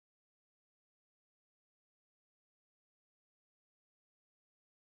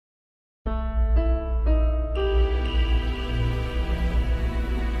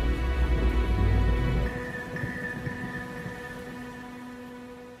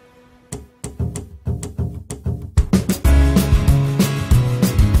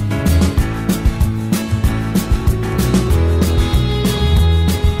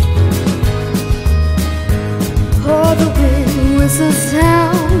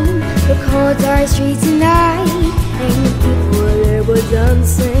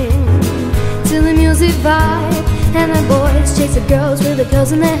dancing till the music vibe, and the boys chase the girls with the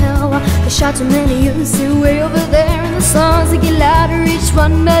girls in their hair. The shots of many you see way over there, and the songs that get louder, each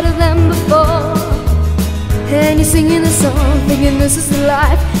one better than before. And you're singing the song, thinking this is the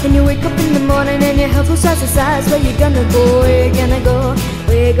life. And you wake up in the morning and your health will start to size. Where you gonna go, where you gonna go,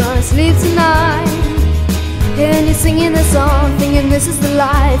 where you gonna sleep tonight? And you're singing the song, thinking this is the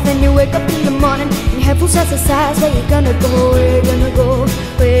life. And you wake up in the morning and your head will start to size. Where you gonna go, where you gonna go,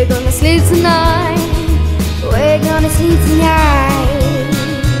 where you gonna sleep tonight? Where you gonna sleep tonight?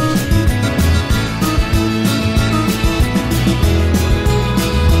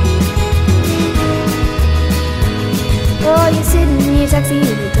 Oh, you're sitting in your taxi in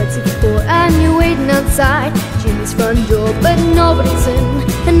your taxi before, and you're waiting outside Jimmy's front door, but nobody's in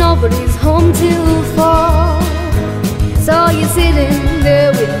and nobody's home till 4. So you're sitting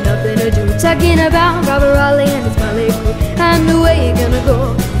there with nothing to do, talking about Robert Raleigh and his Molly crew, and where you gonna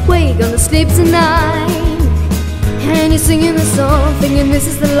go, where you gonna sleep tonight? And you're singing the song, thinking this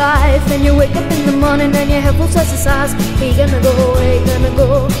is the life. And you wake up in the morning and your head will start to size. Where you gonna go, where you gonna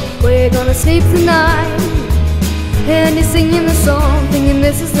go, where you gonna sleep tonight? And you're singing the song, thinking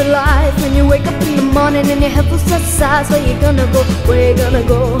this is the life. When you wake up in the morning and your head will start to size. Where you gonna go, where you gonna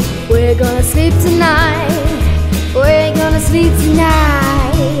go, where you gonna sleep tonight? Where you gonna sleep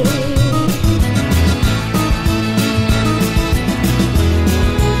tonight?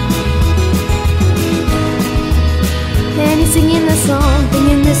 And you're singing the song,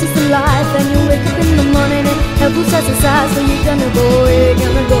 thinking this is the life. And you wake up in the morning and head will start to size. Where you gonna go, where you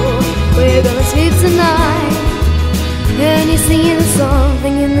gonna go, where you gonna sleep tonight? And you're singing the song,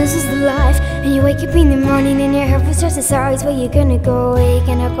 thinking this is the life. And you wake up in the morning and your head will start to size. Where you gonna go, where you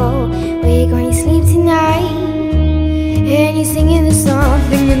gonna go, where you gonna sleep tonight? And you're singing the song,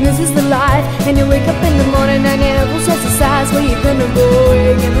 thinking this is the life. And you wake up in the morning and your head will start to size. Where you gonna go,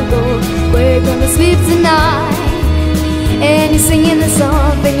 where you gonna go, where you gonna sleep tonight? And you're singing the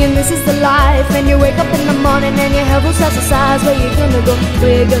song, thinking this is the life. And you wake up in the morning and your head will start to size. Where you gonna go,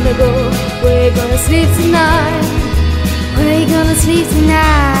 where you gonna go, where you gonna sleep tonight? Where you gonna sleep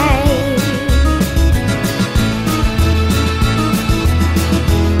tonight?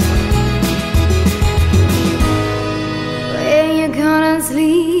 Where you gonna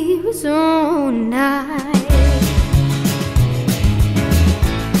sleep tonight?